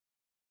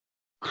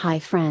Hi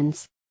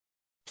friends.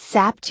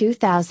 SAP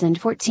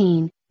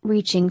 2014,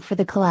 Reaching for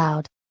the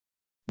Cloud.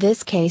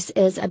 This case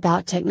is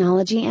about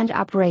technology and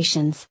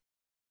operations.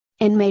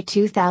 In May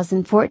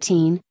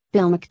 2014,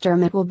 Bill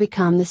McDermott will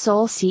become the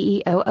sole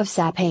CEO of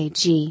SAP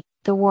AG,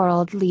 the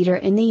world leader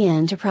in the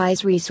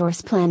enterprise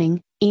resource planning,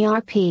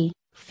 ERP,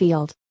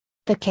 field.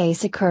 The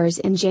case occurs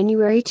in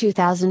January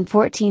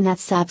 2014 at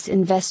SAP's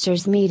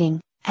investors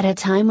meeting, at a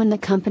time when the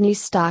company's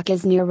stock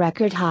is near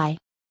record high.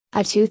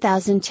 A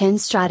 2010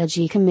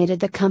 strategy committed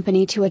the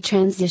company to a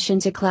transition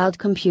to cloud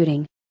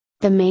computing.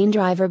 The main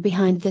driver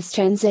behind this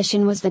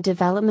transition was the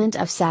development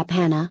of SAP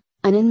HANA,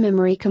 an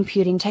in-memory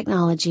computing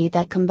technology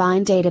that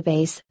combined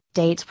database,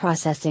 data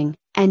processing,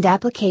 and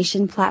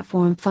application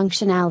platform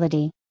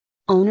functionality.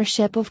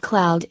 Ownership of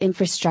cloud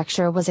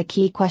infrastructure was a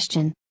key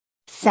question.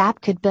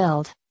 SAP could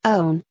build,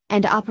 own,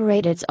 and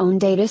operate its own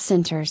data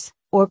centers,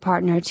 or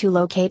partner to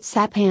locate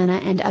SAP HANA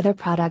and other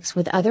products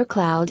with other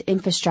cloud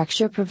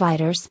infrastructure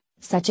providers,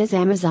 such as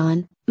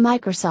Amazon,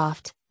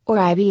 Microsoft, or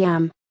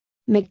IBM.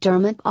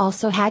 McDermott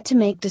also had to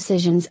make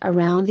decisions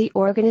around the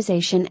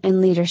organization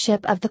and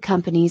leadership of the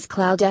company's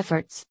cloud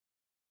efforts.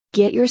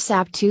 Get your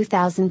SAP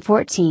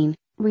 2014,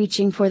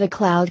 Reaching for the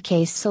Cloud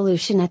case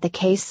solution at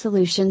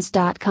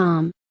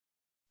thecasesolutions.com.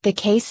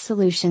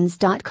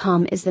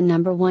 Thecasesolutions.com is the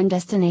 #1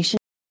 destination